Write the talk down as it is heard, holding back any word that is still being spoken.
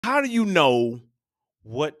How do you know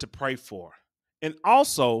what to pray for? And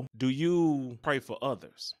also, do you pray for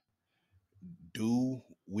others? Do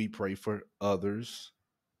we pray for others?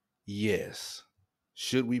 Yes.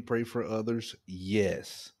 Should we pray for others?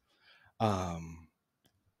 Yes. Um,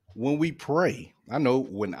 when we pray, I know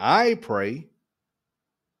when I pray,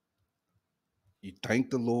 you thank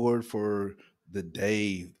the Lord for the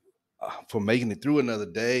day, for making it through another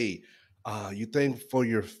day. You thank for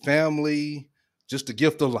your family, just the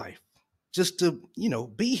gift of life, just to,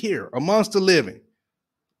 be here amongst the living.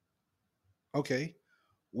 Okay.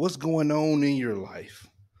 What's going on in your life?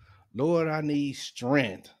 Lord, I need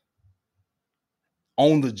strength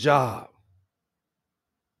on the job.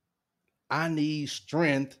 I need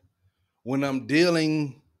strength when I'm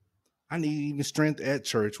dealing, I need even strength at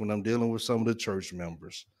church when I'm dealing with some of the church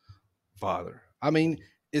members, Father. I mean,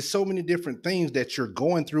 it's so many different things that you're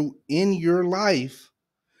going through in your life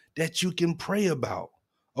that you can pray about.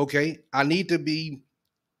 Okay, I need to be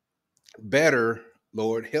better,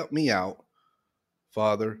 Lord. Help me out,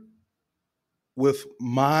 Father, with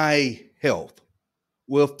my health,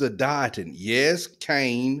 with the dieting. Yes,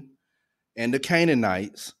 Cain and the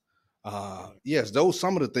Canaanites. Yes, those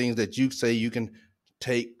some of the things that you say you can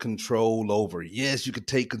take control over. Yes, you can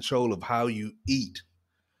take control of how you eat.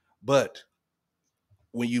 But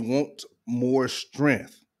when you want more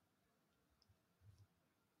strength,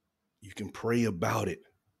 you can pray about it.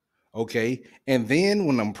 Okay. And then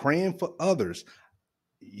when I'm praying for others,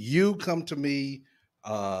 you come to me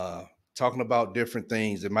talking about different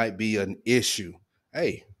things. It might be an issue.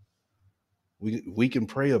 Hey, we can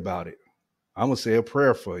pray about it. I'm gonna say a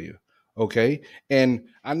prayer for you. Okay. And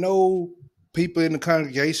I know people in the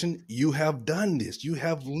congregation, you have done this. You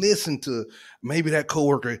have listened to maybe that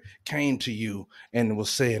coworker came to you and was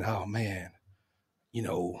saying, oh man, you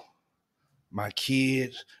know, my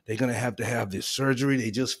kids, they're gonna have to have this surgery.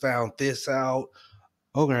 They just found this out.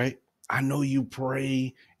 Okay. I know you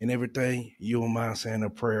pray and everything. You don't mind saying a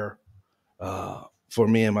prayer for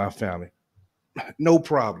me and my family. No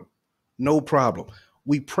problem. No problem.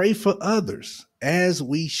 We pray for others as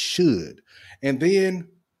we should. And then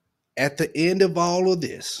at the end of all of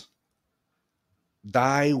this,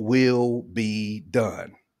 thy will be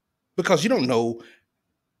done. Because you don't know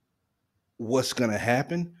what's going to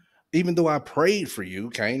happen. Even though I prayed for you,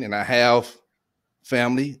 Cain, and I have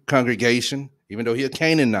family, congregation, even though he a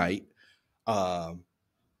Canaanite, um,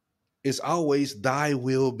 it's always thy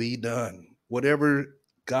will be done. Whatever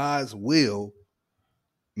God's will,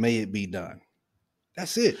 may it be done.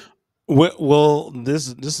 That's it. Well, this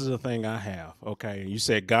is a thing I have. Okay, you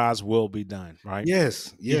said God's will be done, right?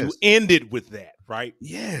 Yes, You yes, ended with that, right?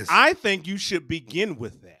 yes, I think you should begin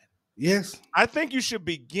with that. yes. I think you should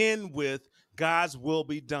begin with God's will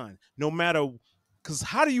be done, no matter. Because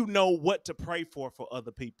how do you know what to pray for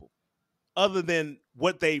other people, other than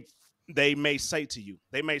what they may say to you?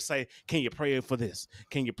 They may say, "Can you pray for this?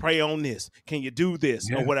 Can you pray on this? Can you do this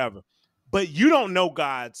or Yeah. whatever?" But you don't know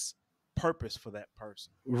God's purpose for that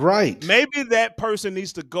person. Right. Maybe that person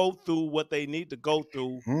needs to go through what they need to go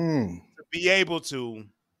through Mm, to be able to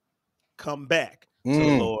come back to the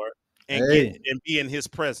mm. Lord and Hey. get and be in his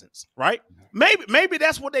presence, right? Maybe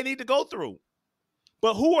that's what they need to go through.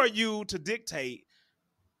 But who are you to dictate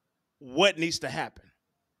what needs to happen?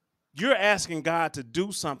 You're asking God to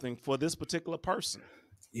do something for this particular person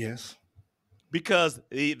Yes. because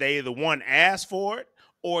they the one asked for it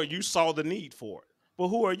or you saw the need for it. But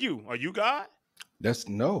who are you? Are you God? That's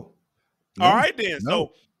no. All No. right then.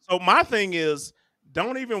 No. So my thing is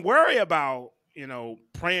don't even worry about,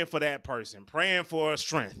 praying for that person, praying for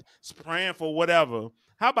strength, praying for whatever.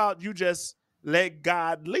 How about you just let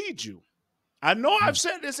God lead you? I know I've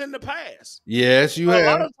said this in the past. Yes, you But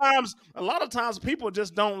have. a lot of times people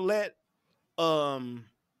just don't let um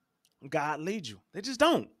God lead you. They just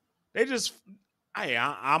don't. They just, hey,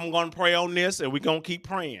 I'm gonna pray on this and we're gonna keep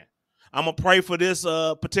praying. I'm gonna pray for this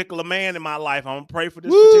particular man in my life. I'm gonna pray for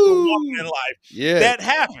this particular woman in Woo! life. Yes. That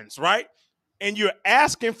happens, right? And you're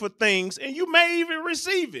asking for things and you may even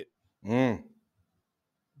receive it, Mm.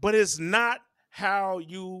 but it's not how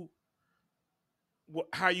you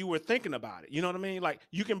were thinking about it. You know what I mean? Like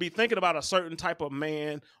you can be thinking about a certain type of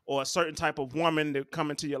man or a certain type of woman that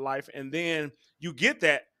come into your life, and then you get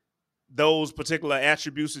those particular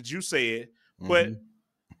attributes that you said, but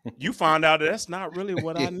Hmm. you find out that that's not really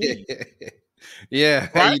what I need, Yeah.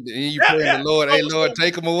 right? You Yeah, praying the yeah. Lord, So, hey Lord, so,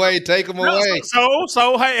 take them away, take them no, away.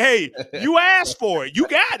 hey, you asked for it, you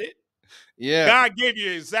got it. Yeah. God gave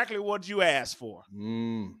you exactly what you asked for,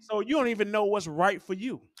 Mm. so you don't even know what's right for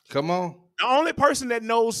you. Come on. The only person that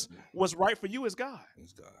knows what's right for you is God.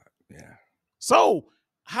 It's God. Yeah. So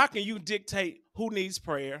how can you dictate who needs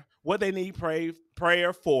prayer, what they need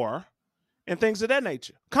prayer for, and things of that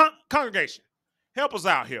nature. Congregation, help us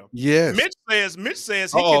out here. Yes. Mitch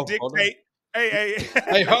says he can Uh-oh. Hold on. dictate. Hey,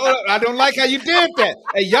 Hey, hold hey. up. I don't like how you did that.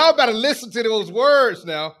 Hey, y'all better listen to those words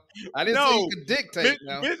now. I didn't say you No, could dictate Mitch,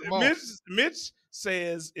 now. Mitch, Come on. Mitch, Mitch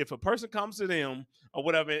says if a person comes to them or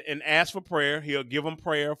whatever and asks for prayer, he'll give them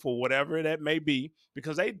prayer for whatever that may be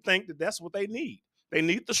because they think that that's what they need. They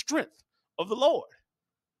need the strength of the Lord.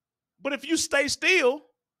 But if you stay still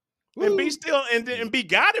and be Woo. still and be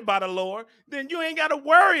guided by the Lord, then you ain't got to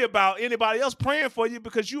worry about anybody else praying for you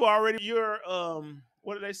because you're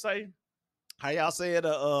what do they say? How y'all say it?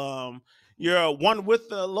 You're one with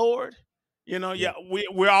the Lord. You know, Yeah. yeah,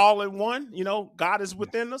 we're all in one. You know, God is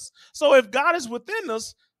within us. So if God is within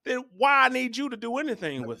us, then why I need you to do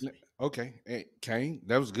anything with me? Okay. Hey, Kane,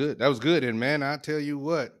 that was good. That was good. And man, I tell you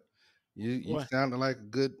what, you What? sounded like a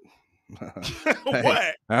good hey,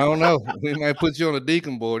 What? I don't know. We might put you on the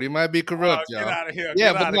deacon board. He might be corrupt, Get y'all. out of here!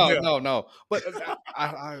 Yeah, Get but out of no, here! no, no. But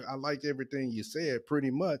I like everything you said pretty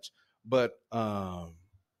much. But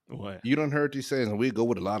What? you don't heard these sayings, and we go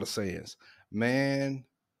with a lot of sayings. Man,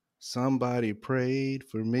 somebody prayed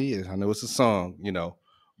for me. And I know it's a song,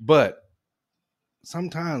 but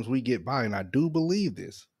sometimes we get by, and I do believe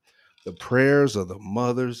this. The prayers of the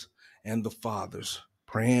mothers and the fathers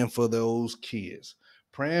praying for those kids,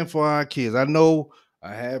 praying for our kids. I know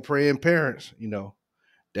I had praying parents,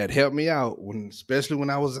 that helped me out especially when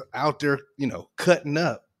I was out there, cutting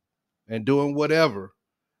up and doing whatever.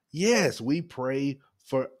 Yes, we pray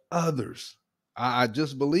for others. I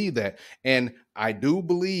just believe that. And I do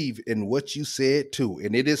believe in what you said too.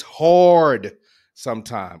 And it is hard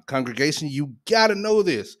sometimes. Congregation, you got to know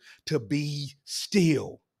this, to be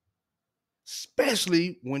still,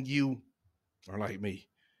 especially when you are like me.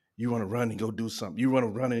 You want to run and go do something. You want to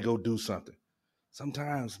run and go do something.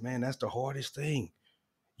 Sometimes, man, that's the hardest thing.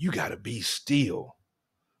 You got to be still.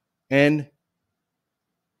 And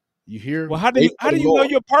you hear, Well, how do wait you for how do the you know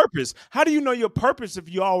Lord. your purpose? How do you know your purpose if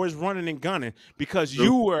you're always running and gunning because True.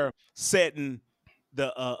 you were setting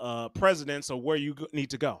the precedence of where you need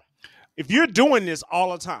to go? If you're doing this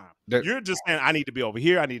all the time, That you're just saying, "I need to be over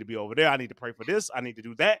here. I need to be over there. I need to pray for this. I need to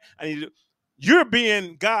do that. I need to." You're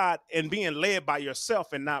being God and being led by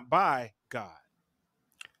yourself and not by God.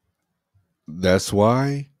 That's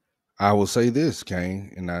why I will say this,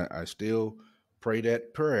 Cain, and I still pray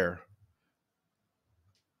that prayer.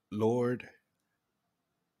 Lord,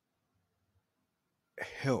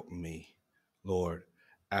 help me, Lord,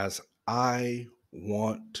 as I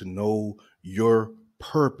want to know your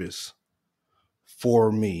purpose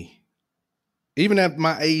for me. Even at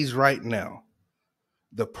my age right now,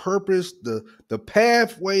 the purpose, the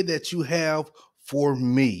pathway that you have for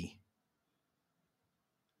me.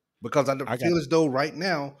 Because I I got feel as though right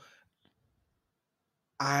now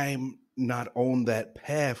I'm not on that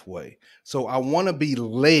pathway. So I want to be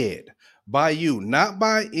led by you, not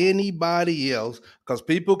by anybody else. Because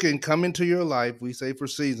people can come into your life, we say for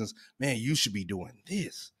seasons, man, you should be doing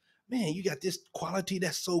this. Man, you got this quality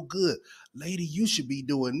that's so good. Lady, you should be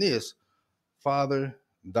doing this. Father,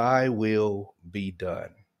 thy will be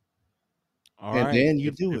done. all And right. then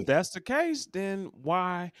you do If it. that's the case, then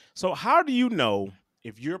why? So how do you know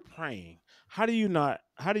if you're praying? How do you not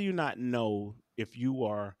know if you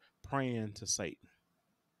are praying to Satan?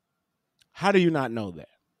 How do you not know that?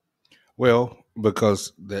 Well,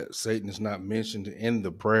 because that Satan is not mentioned in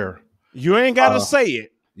the prayer. You ain't got to Uh say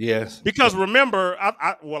it yes. because remember,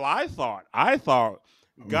 I thought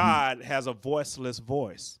Mhm. God has a voiceless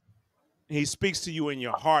voice. He speaks to you in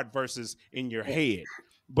your heart versus in your head.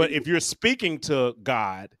 But if you're speaking to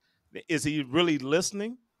God, is he really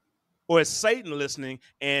listening? Or is Satan listening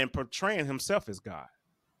and portraying himself as God?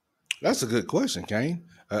 That's a good question, Kane.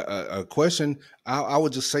 A question. I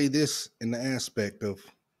would just say this in the aspect of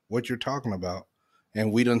what you're talking about,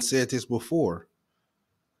 and we done said this before.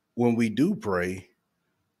 When we do pray,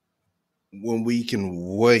 when we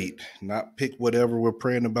can wait, not pick whatever we're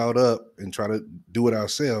praying about up and try to do it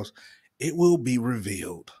ourselves, it will be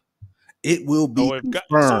revealed. It will be So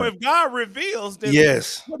confirmed. if God reveals, then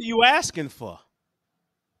Yes, what are you asking for?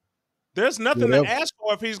 There's nothing to whatever. ask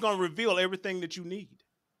for if he's going to reveal everything that you need.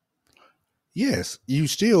 Yes, you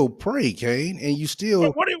still pray, Kane, and you What, still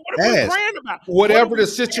what, are, what are we ask. praying about? What are Whatever we the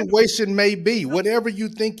praying about? situation may be, whatever you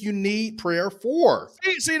think you need prayer for.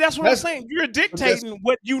 See, that's what I'm That's saying. You're that's dictating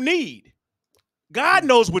what you need. God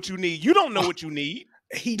knows what you need. You don't know what you need.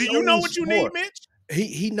 he Do you know knows what you need, more. Mitch?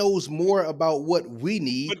 He knows more about what we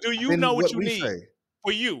need But do you than know what what you we need say.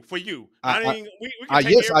 for you? For you. I, I I, mean, we can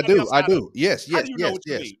take yes, I everybody do. else I out of do. it. Yes, How yes, do you know yes, what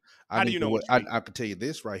you yes. need? I How do need you to know wait. what you need? I could tell you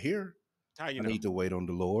this right here. How you I know? need to wait on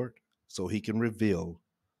the Lord. so he can reveal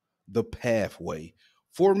the pathway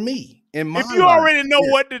for me in my If you life. already know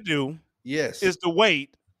Yes. what to do Yes. is to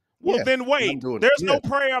wait, well, Yes. then And I'm wait. doing it. There's Yes. no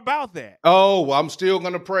prayer about that. Oh, well, I'm still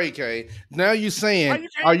gonna pray, Kay. Now you Why saying, you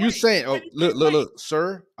are can't you wait? saying, Why oh, you look, can't look, wait? look,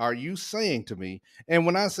 sir, are you saying to me, and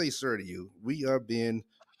when I say sir to you, we are being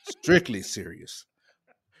strictly serious.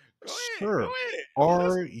 Go ahead. Go Sir, ahead. I'm are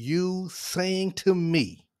listening. you saying to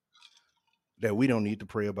me that we don't need to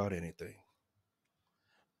pray about anything?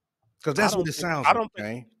 Because I that's what don't it think sounds I like, don't think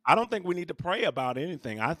Kay. I don't think we need to pray about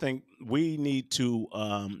anything. I think we need to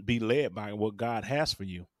be led by what God has for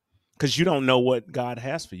you, because you don't know what God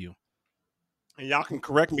has for you. And y'all can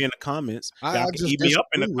correct me in the comments. Y'all I can just eat me up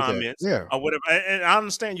in the disagree with that. comments Yeah. or whatever. And I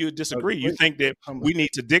understand you disagree. You Great, think great that we conversation.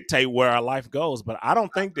 need to dictate where our life goes, but I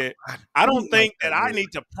don't think that I I don't don't like think that that I word.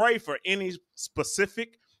 need to pray for any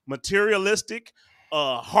specific materialistic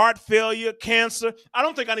heart failure, cancer. I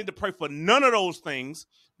don't think I need to pray for none of those things,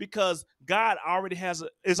 because God already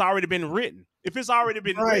it's already been written. If it's already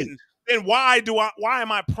been Right. written, then why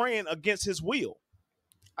am I praying against his will?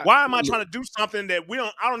 I, Why am I look, trying to do something that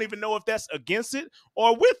I don't even know if that's against it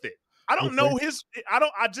or with it? I don't okay. know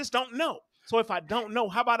I just don't know. So if I don't know,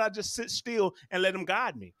 how about I just sit still and let him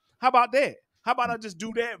guide me? How about that? How about I just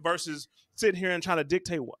do that versus sitting here and trying to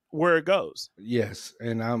dictate where it goes? Yes,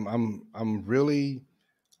 and I'm really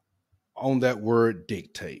on that word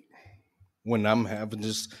dictate when I'm having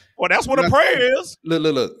just Well, that's what a not, prayer is.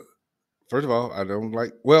 look. First of all, I don't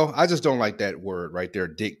like. Well, I just don't like that word right there.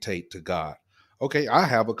 Dictate to God. Okay, I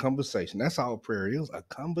have a conversation. That's all prayer is—a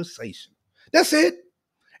conversation. That's it.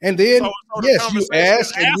 And then So the yes, you conversation is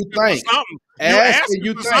ask and you asking for thank. something. You're Ask and asking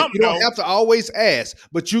you for thank. You something don't though. have to always ask,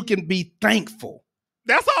 but you can be thankful.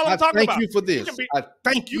 That's all I'm I talking thank about. you for You can this. be I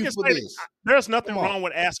thank you you can for say that, this. there's Come nothing on. wrong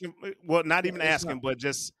with asking, well, not No, even it's not. asking, but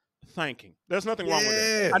just thanking. There's nothing wrong with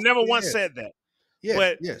that. I Yes, never once yes, said that. yes,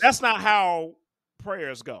 But yes. that's not how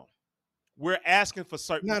prayers go. We're asking for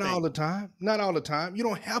certain Not all things. the time. Not all the time. You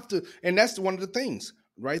don't have to. And that's one of the things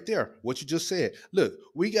right there. What you just said. Look,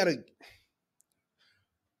 we have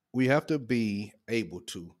to be able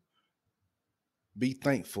to be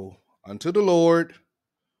thankful unto the Lord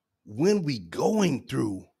when we going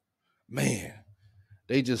through, man,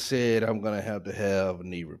 they just said I'm gonna have to have a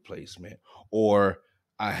knee replacement, or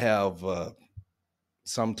I have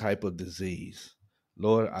some type of disease.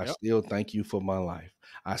 Lord, I Yep. still thank you for my life.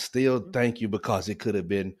 I still Mhm. thank you because it could have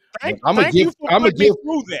been. I'm gonna Thank give. you for I'm gonna putting me give.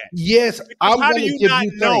 through that. Yes, Because I'm gonna give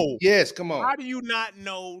you thanks. Yes, come on. how do you not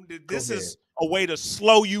know that Go this ahead. is a way to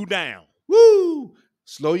slow you down? Woo!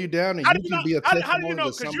 Slow you down, and How do you you can know? be a How do you testimony know?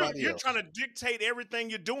 to Because somebody you're trying else. to dictate everything,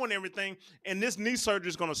 you're doing everything, and this knee surgery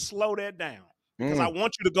is going to slow that down because I Mm,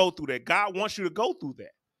 want you to go through that. God wants you to go through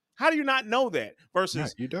that. How do you not know that? no,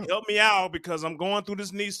 Versus you don't. help me out because I'm going through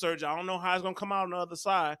this knee surgery. I don't know how it's going to come out on the other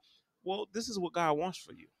side. Well, this is what God wants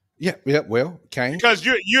for you, Yeah, yeah. Well, Cain. because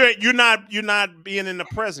you're not being in the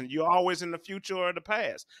present. You're always in the future or the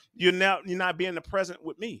past. You're not being the present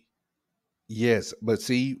with me. Yes, but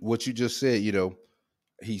see what you just said. He's Go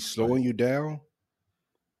ahead. slowing you down.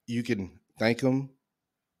 You can thank him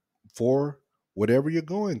for whatever you're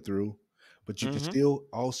going through, but you can Mm-hmm. still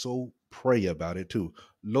also pray about it too.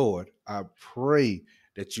 Lord, I pray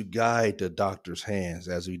that you guide the doctor's hands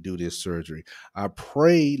as we do this surgery. I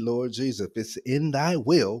pray, Lord Jesus, if it's in thy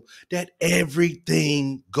will, that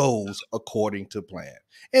everything goes according to plan.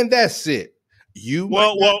 And that's it. You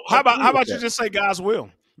might not Well, how about agree how with about you that. just say God's will?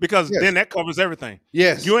 Because Yes, then that covers everything.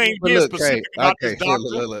 yes. You ain't But being look, Kay, specific about this okay, doctor.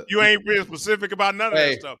 You look. ain't being specific about none of that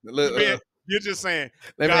Hey, stuff. look, You're just saying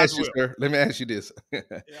let me God's ask you, will. sir. Let me ask you this. Yeah.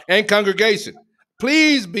 And congregation,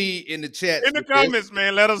 please be in the chats In the with this. comments,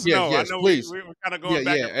 man, let us Yes, know. I yes, know please. we're kind of Yeah, going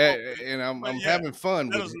back yeah. and forth with it, And I'm but I'm yeah, having fun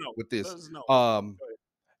let with us it know. with Let this. us know. Um, Go ahead.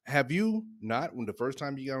 have you not when the first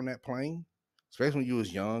time you got on that plane, especially when you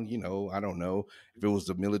was young, I don't know if it was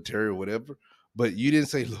the military or whatever, but you didn't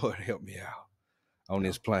say, Lord, help me out on No,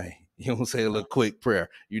 this plane. You don't say a no, little quick prayer.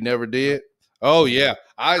 You never no, did? Oh no. yeah.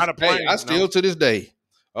 Not a I plane. No. still to this day.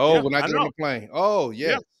 Oh, Yeah, when I I get on know. the plane. Oh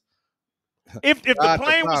Yeah. yes. If the God the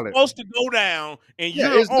plane was pilot. supposed to go down and Yeah,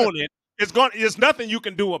 you're it's not. on it, there's nothing you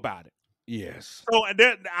can do about it. Yes. So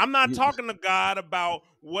I'm not talking to God about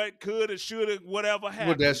what could or should or whatever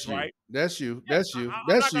Well, that's happens, you. right? That's you. Yeah, That's you. I'm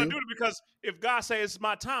That's not going to you. do it because if God says it's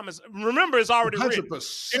my time, remember it's already written.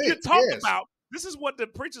 If you 100%. talk Yes. about this is what the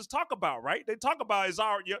preachers talk about, right? They talk about is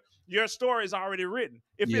already your story is already written.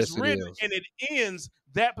 If it's Yes, it written is. and it ends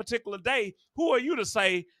that particular day, who are you to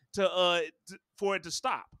say for it to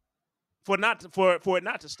stop? For it not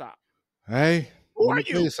to stop? Hey, Who let are me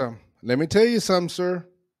tell you you? something. Let me tell you something, sir.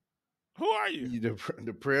 Who are you?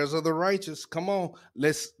 The prayers of the righteous. Come on.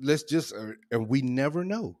 Let's just and we never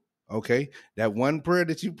know. Okay, that one prayer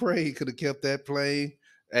that you prayed could have kept that plane.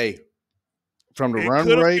 Hey, from the It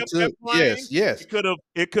could have runway kept that to plane. yes.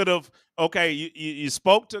 It could have, okay, you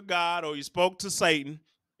spoke to God or you spoke to Satan.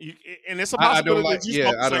 You, and it's a I don't possibility like. that you Yeah,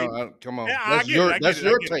 spoke to I Satan. don't. Come on, Yeah, I get it. I get that's it. I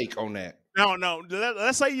your get it. take on that. No, no.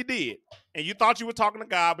 Let's say you did, and you thought you were talking to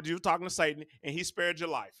God, but you were talking to Satan, and he spared your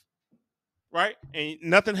life, right? And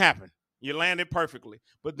nothing happened. You landed perfectly,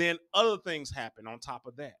 but then other things happen on top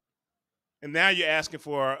of that, and now you're asking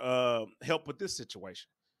for help with this situation.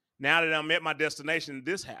 Now that I'm at my destination,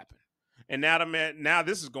 this happened, and now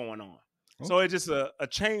this is going on. Oh, So it's just a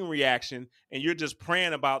chain reaction, and you're just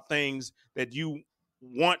praying about things that you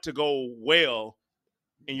want to go well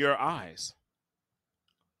in your eyes.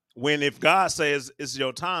 When if God says it's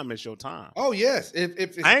your time, it's your time. oh yes. If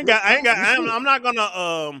it's I ain't your got. I ain't time, got. it's it. I'm not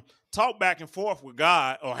gonna talk back and forth with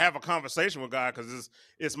God or have a conversation with God because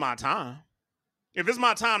it's my time. If it's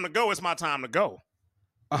my time to go, it's my time to go.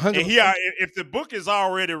 And here, 100%. if the book is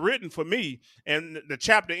already written for me and the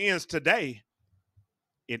chapter ends today,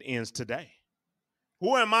 it ends today.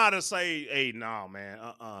 Who am I to say, hey, no, man,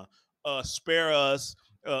 spare us,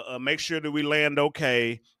 make sure that we land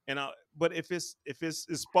okay. And but if it's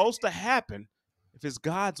supposed to happen, if it's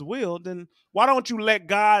God's will, then why don't you let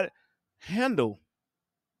God handle?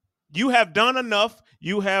 You have done enough.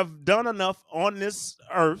 You have done enough on this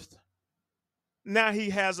earth. Now He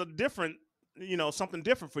has a different, something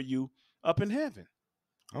different for you up in heaven.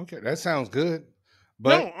 Okay, that sounds good.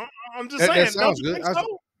 No, But I'm just that saying. Don't sounds you good. think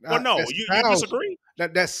so? Or no? That You sounds disagree?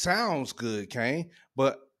 that sounds good, Kane.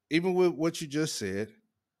 But even with what you just said,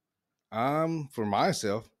 for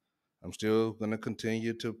myself, I'm still gonna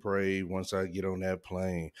continue to pray once I get on that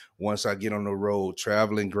plane, once I get on the road,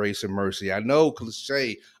 traveling grace and mercy. I know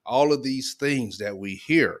cliche, all of these things that we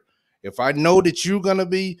hear. If I know that you're gonna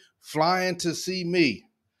be flying to see me,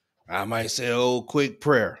 I might say, oh, quick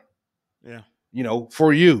prayer, Yeah,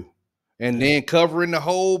 for you, and yeah, then covering the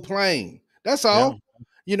whole plane. That's yeah. all.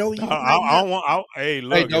 You might I not. don't want. Hey, Hey,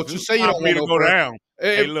 look, if don't it you was say you time don't for me want to no go prayer. down,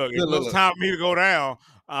 Hey, hey, look, if look, it look, was look. time for me to go down,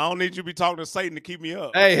 I don't need you to be talking to Satan to keep me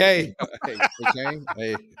up. Hey, hey, hey, Kane.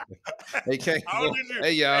 Hey, Kane. I don't need you.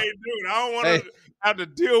 Hey, y'all. Hey, dude, I don't want Hey. to have to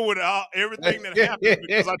deal with everything that happened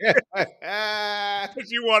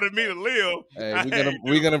because you wanted me to live. Hey, Hey,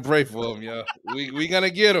 we're dude, gonna pray for him, y'all. We gonna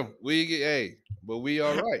get him. Hey, but we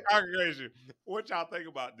all right. congregation, what y'all think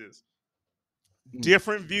about this? Mm,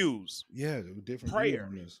 Different views, yeah, different views prayer,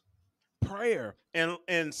 on this.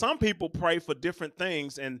 and some people pray for different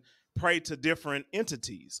things and pray to different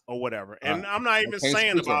entities or whatever. I, And I'm not I even can't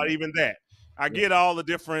saying speak on about it. even that. I Yeah, get all the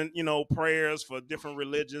different, prayers for different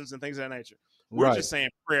religions and things of that nature. We're right. just saying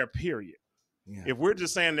prayer, period. Yeah. If we're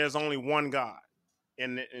just saying there's only one God,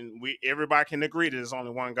 and we everybody can agree that there's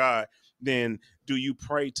only one God, then do you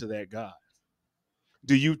pray to that God?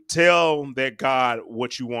 Do you tell that God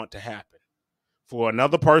what you want to happen for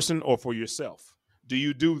another person or for yourself? Do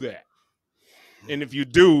you do that? And if you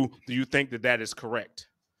do you think that that is correct?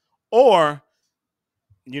 Or,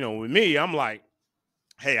 with me, I'm like,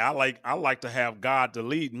 hey, I like to have God to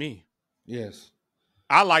lead me. Yes.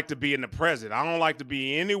 I like to be in the present. I don't like to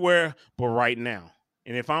be anywhere but right now.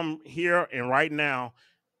 And if I'm here and right now,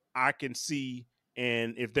 I can see,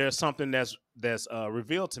 and if there's something that's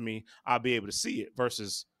revealed to me, I'll be able to see it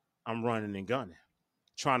versus I'm running and gunning,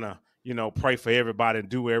 trying to, pray for everybody and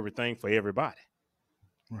do everything for everybody.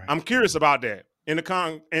 Right. I'm curious about that. In the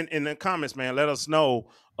comments, man, let us know.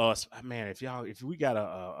 Man, if we got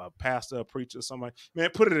a pastor, a preacher, somebody, man,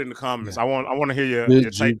 put it in the comments. Yeah. I want to hear your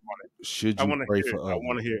Should take you on it. should I you want to pray hear it. for I others?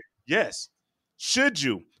 want to hear it. Yes. Should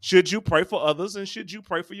you pray for others and should you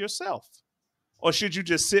pray for yourself? Or should you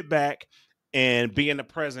just sit back and be in the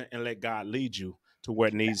present and let God lead you to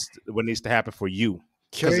what needs to happen for you?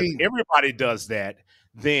 Because if Kane, everybody does that,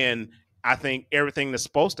 then I think everything that's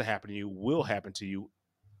supposed to happen to you will happen to you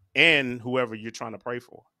and whoever you're trying to pray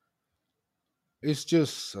for. it's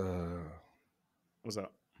just What's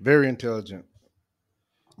up? very intelligent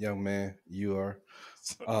young man. You are.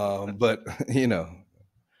 But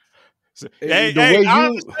Hey, the hey, way I you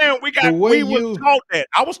understand. the way We was you taught that.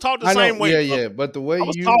 I was taught the I know, same way, yeah, brother. yeah, but I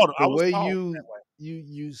was taught. I the was way taught that way.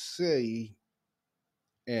 you say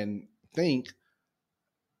and think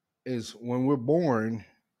is when we're born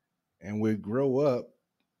and we grow up,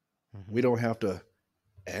 we Mhm. don't have to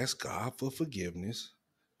ask God for forgiveness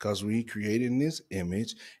because we created in His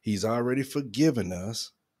image. He's already forgiven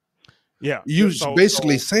us. Yeah. You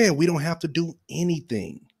basically So saying we don't have to do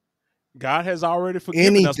anything, God has already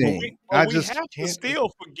forgiven us, but we anything. but I we just have to can't.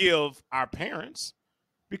 still forgive our parents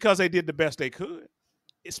because they did the best they could.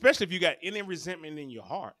 especially if you got any resentment in your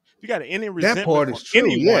heart. If you got any That resentment part for is true,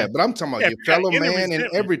 yeah. anyone, But I'm talking about yeah, if your you got fellow any man and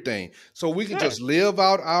resentment, everything. So we can yeah, just live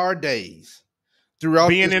out our days throughout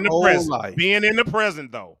being this in the whole present, life, being in the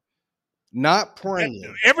present though. not That,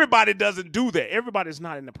 praying. everybody doesn't do that. Everybody's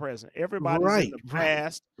not in the present. Everybody's in Right, the right,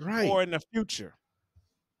 past right, or in the future.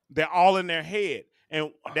 They're all in their head.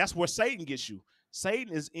 And that's where Satan gets you.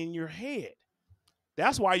 Satan is in your head.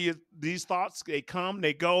 That's why these thoughts, they come,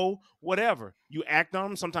 they go, whatever. You act on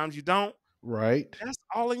them, sometimes you don't. right. That's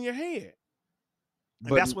all in your head. And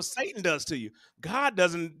But that's what Satan does to you. God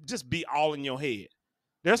doesn't just be all in your head.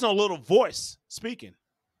 There's no little voice speaking,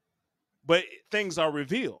 but things are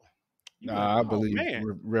revealed. You be like, nah, I oh believe man.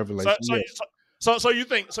 So revelation. so Yes.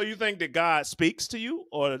 so you think that God speaks to you,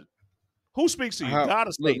 or who speaks to you? How God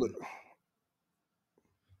or look, Satan?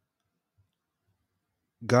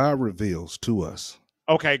 God reveals to us.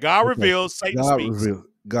 Okay, God Okay. reveals, Satan speaks.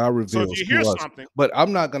 God So if reveals you hear to us. something, But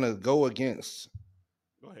I'm not gonna go against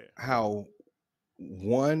go ahead. how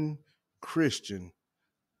one Christian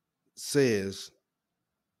says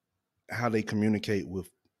how they communicate with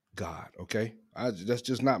God. Okay. That's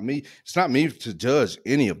just not me. It's not me to judge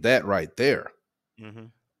any of that right there. Mm-hmm.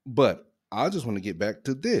 But I just want to get back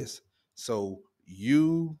to this. So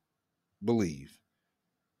you believe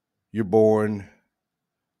you're born,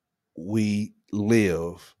 we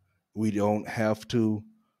live, we don't have to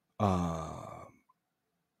uh,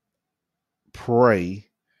 pray,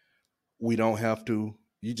 we don't have to,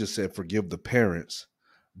 you just said forgive the parents,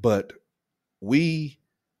 but we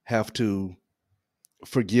have to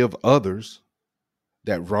forgive others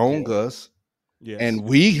that Yeah. wrong us. Yes. And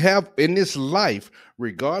we have in this life,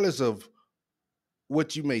 regardless of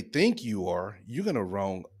what you may think you are, you're going to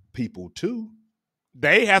wrong people too.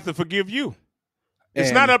 They have to forgive you.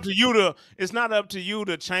 It's not And up to you to. It's not up to you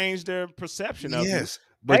to change their perception of you. yes,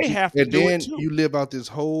 They but you, have to and do it then too. you live out this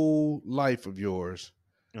whole life of yours,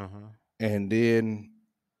 Uh-huh. and then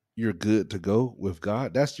you're good to go with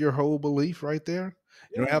God. That's your whole belief right there.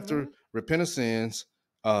 You don't Yeah, have to man. repent of sins,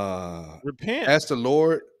 uh Repent. ask the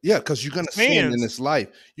Lord. Yeah, because you're gonna sin in Sins. this life.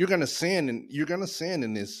 You're gonna sin in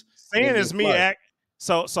Sin this is me life. act.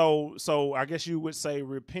 So I guess you would say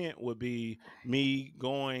repent would be me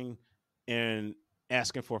going and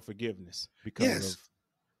asking for forgiveness because Yes,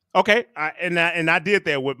 of. Okay, I did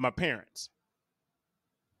that with my parents.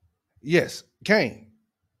 yes, Cain.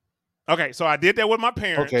 Okay, so I did that with my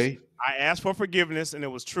parents. Okay. I asked for forgiveness, and it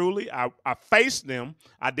was truly I faced them.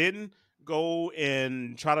 I didn't go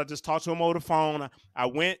and try to just talk to them over the phone. I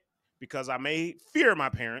went because I may fear my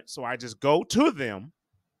parents, so I just go to them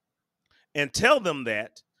and tell them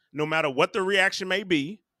that no matter what the reaction may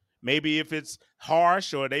be, maybe if it's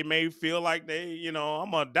harsh or they may feel like I'm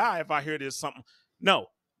gonna die if I hear this something. No,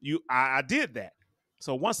 I did that.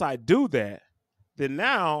 So once I do that, then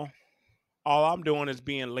now all I'm doing is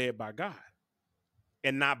being led by God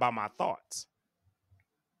and not by my thoughts.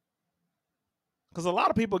 Because a lot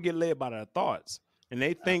of people get led by their thoughts and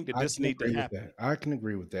they think that I this can need to agree with happen. that. I can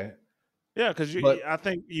agree with that. Yeah, because But I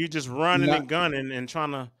think you just running not and gunning and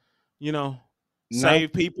trying to, you know, not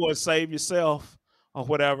save people or save yourself or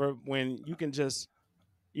whatever when you can just,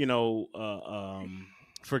 you know,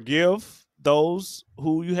 forgive those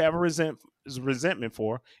who you have a resentment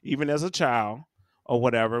for, even as a child or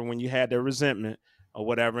whatever. When you had their resentment or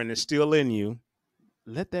whatever, and it's still in you,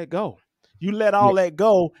 let that go. You let yeah, all that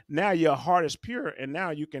go. Now your heart is pure, and now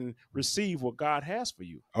you can receive what God has for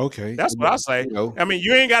you. okay. That's what I say. I mean,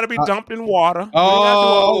 you ain't got to be I, dumped in water. You ain't got to do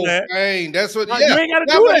all oh, that. dang, that's what. No, Yeah, you ain't got to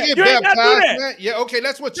yeah, I'm do gonna that. get You ain't got to do baptized, that. man. Yeah, okay,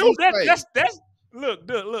 that's what you Dude, say. that's look.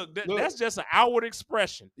 Look, That's just an outward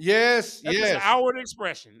expression. yes, That's just an yes, outward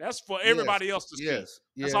expression. That's for yes, everybody else to see. yes,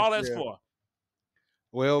 That's yes, all that's yeah. for.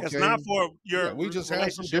 Well, It's okay, not for yeah, your we just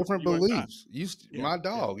have some relationship with different you and God. beliefs. Yeah, My yeah,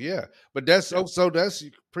 dog, yeah, but that's yeah. so that's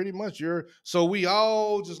pretty much your. So we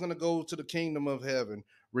all just gonna go to the kingdom of heaven,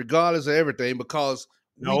 regardless of everything, because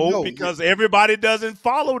we No, know. because everybody doesn't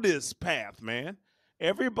follow this path, man.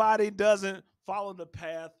 Everybody doesn't follow the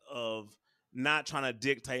path of not trying to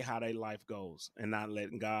dictate how their life goes and not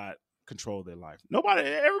letting God control their life.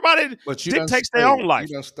 Everybody But dictates their own you life.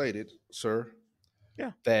 done stated, sir,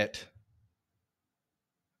 Yeah, that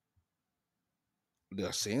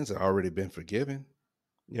the sins have already been forgiven.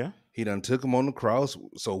 yeah. He done took them on the cross,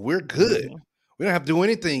 so we're good. Mhm. We don't have to do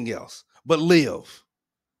anything else but live.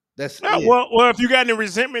 That's Yeah, it. well, if you got any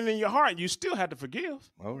resentment in your heart, you still have to forgive.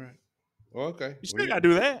 All right. Okay. You still got to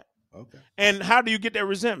do that. Okay. And how do you get that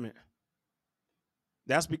resentment?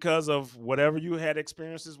 That's because of whatever you had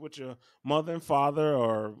experiences with your mother and father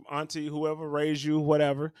or auntie, whoever raised you,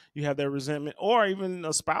 whatever. You have that resentment, or even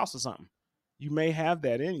a spouse or something. You may have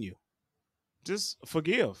that in you. just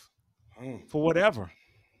forgive for whatever.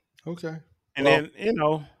 Okay. And Well, then, you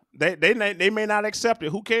know, they may not accept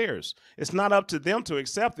it. Who cares? It's not up to them to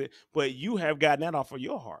accept it, but you have gotten that off of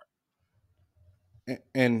your heart.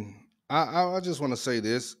 and I just want to say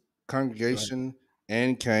this, Go ahead. congregation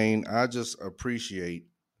and Kane, I just appreciate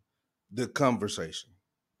the conversation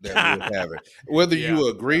that we're having. Whether Yeah, you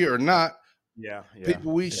agree or not, yeah, yeah,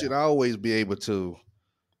 people, we yeah. should always be able to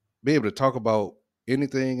talk about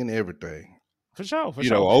anything and everything, For sure, for you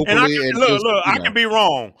know, sure. And I openly can and look, just, look, you I know. can be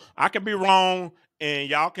wrong. I can be wrong, and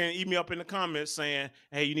y'all can eat me up in the comments saying,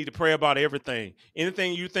 "Hey, you need to pray about everything.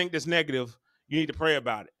 Anything you think that's negative, you need to pray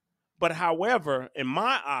about it." But however, in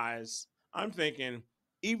my eyes, I'm thinking,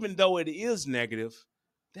 even though it is negative,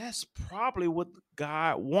 that's probably what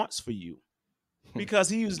God wants for you, because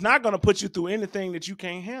He's not going to put you through anything that you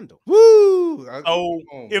can't handle. Woo! So Come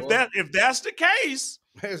on, if boy. that's the case,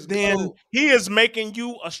 Let's then go. He is making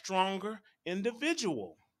you a stronger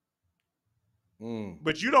individual. Mm,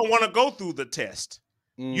 But you don't want to go through the test.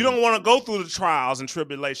 You mm. don't want to go through the trials and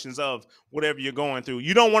tribulations of whatever you're going through.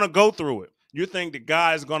 You don't want to go through it. You think that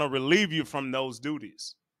God is going to relieve you from those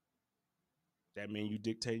duties. That means you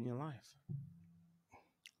dictating your life.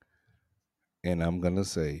 And I'm gonna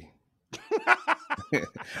say,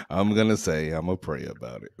 I'm gonna pray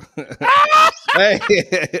about it. Hey, Say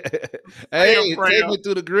hey, a take prayer. me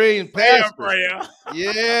to the green Say a pastures. prayer.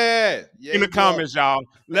 Yeah, In yeah, the yeah. comments, y'all.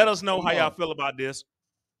 Let us know Come how y'all on. feel about this.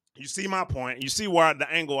 You see my point. You see where the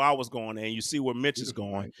angle I was going in. You see where Mitch is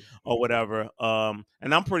Beautiful going angle. or whatever.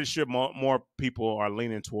 And I'm pretty sure more people are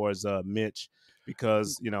leaning towards Mitch,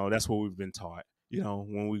 because, you know, that's what we've been taught. You know,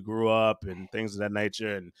 when we grew up and things of that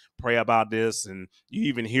nature, and pray about this, and you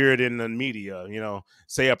even hear it in the media. You know,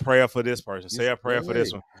 say a prayer for this person, say Yes, a prayer for this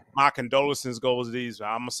hey, one. My condolences goes to these.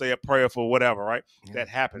 I'm gonna say a prayer for whatever. Right? yeah, That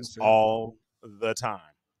happens yes, sir. all the time.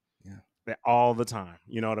 Yeah, All the time.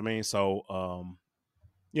 You know what I mean? So,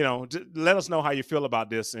 you know, let us know how you feel about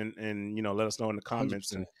this, and you know, let us know in the hundred comments,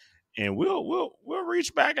 percent. and we'll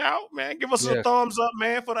reach back out, man. Give us a Yes. thumbs up,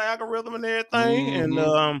 man, for the algorithm and everything, and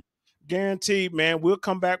Mm-hmm. guaranteed, man, we'll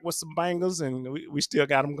come back with some bangers, and we still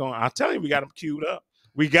got them going. I'll tell you, we got them queued up.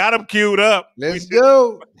 We got them queued up. We Let's do.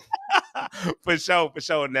 go. For sure,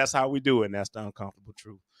 and that's how we do it. And that's the uncomfortable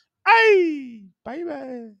truth. Hey,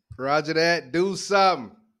 baby. Roger that. Do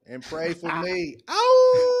something and pray for me.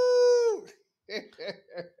 Oh.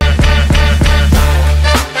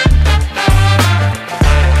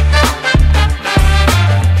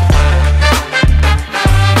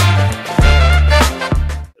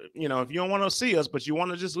 You know, if you don't want to see us, but you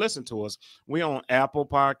want to just listen to us, we on Apple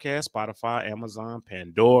Podcast, Spotify, Amazon,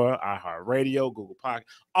 Pandora, iHeartRadio, Google Podcast,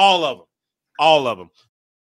 all of them.